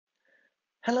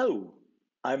Hello,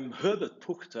 I'm Herbert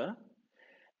Puchter,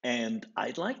 and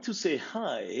I'd like to say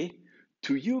hi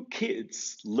to you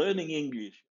kids learning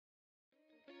English.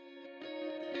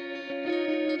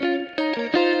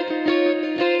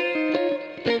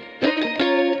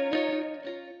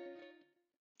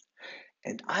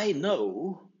 And I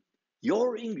know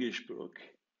your English book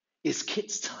is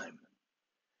Kids Time.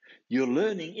 You're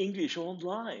learning English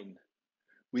online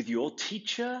with your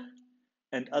teacher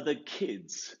and other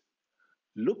kids.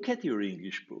 Look at your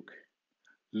English book.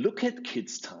 Look at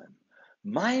Kids Time.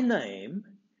 My name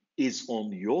is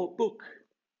on your book,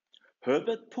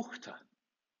 Herbert Puchter.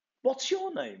 What's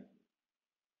your name?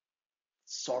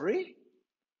 Sorry?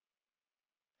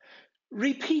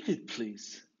 Repeat it,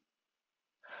 please.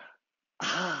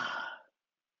 Ah,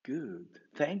 good.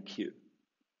 Thank you.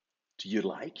 Do you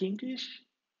like English?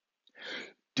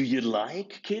 Do you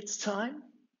like Kids Time?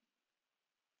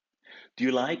 Do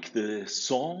you like the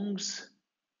songs,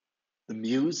 the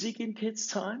music in Kids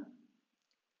Time?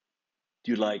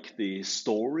 Do you like the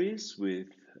stories with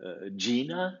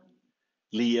Gina,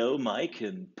 Leo, Mike,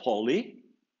 and Polly?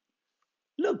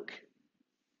 Look,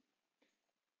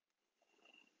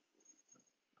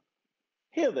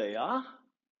 here they are.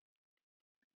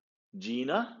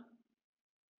 Gina,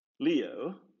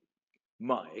 Leo,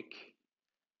 Mike,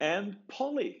 and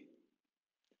Polly.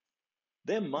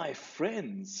 They're my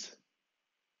friends.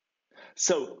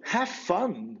 So have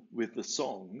fun with the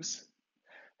songs.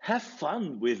 Have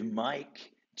fun with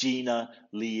Mike, Gina,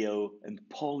 Leo, and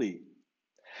Polly.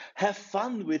 Have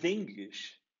fun with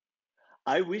English.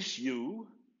 I wish you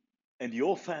and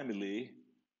your family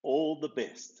all the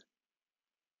best.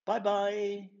 Bye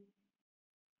bye.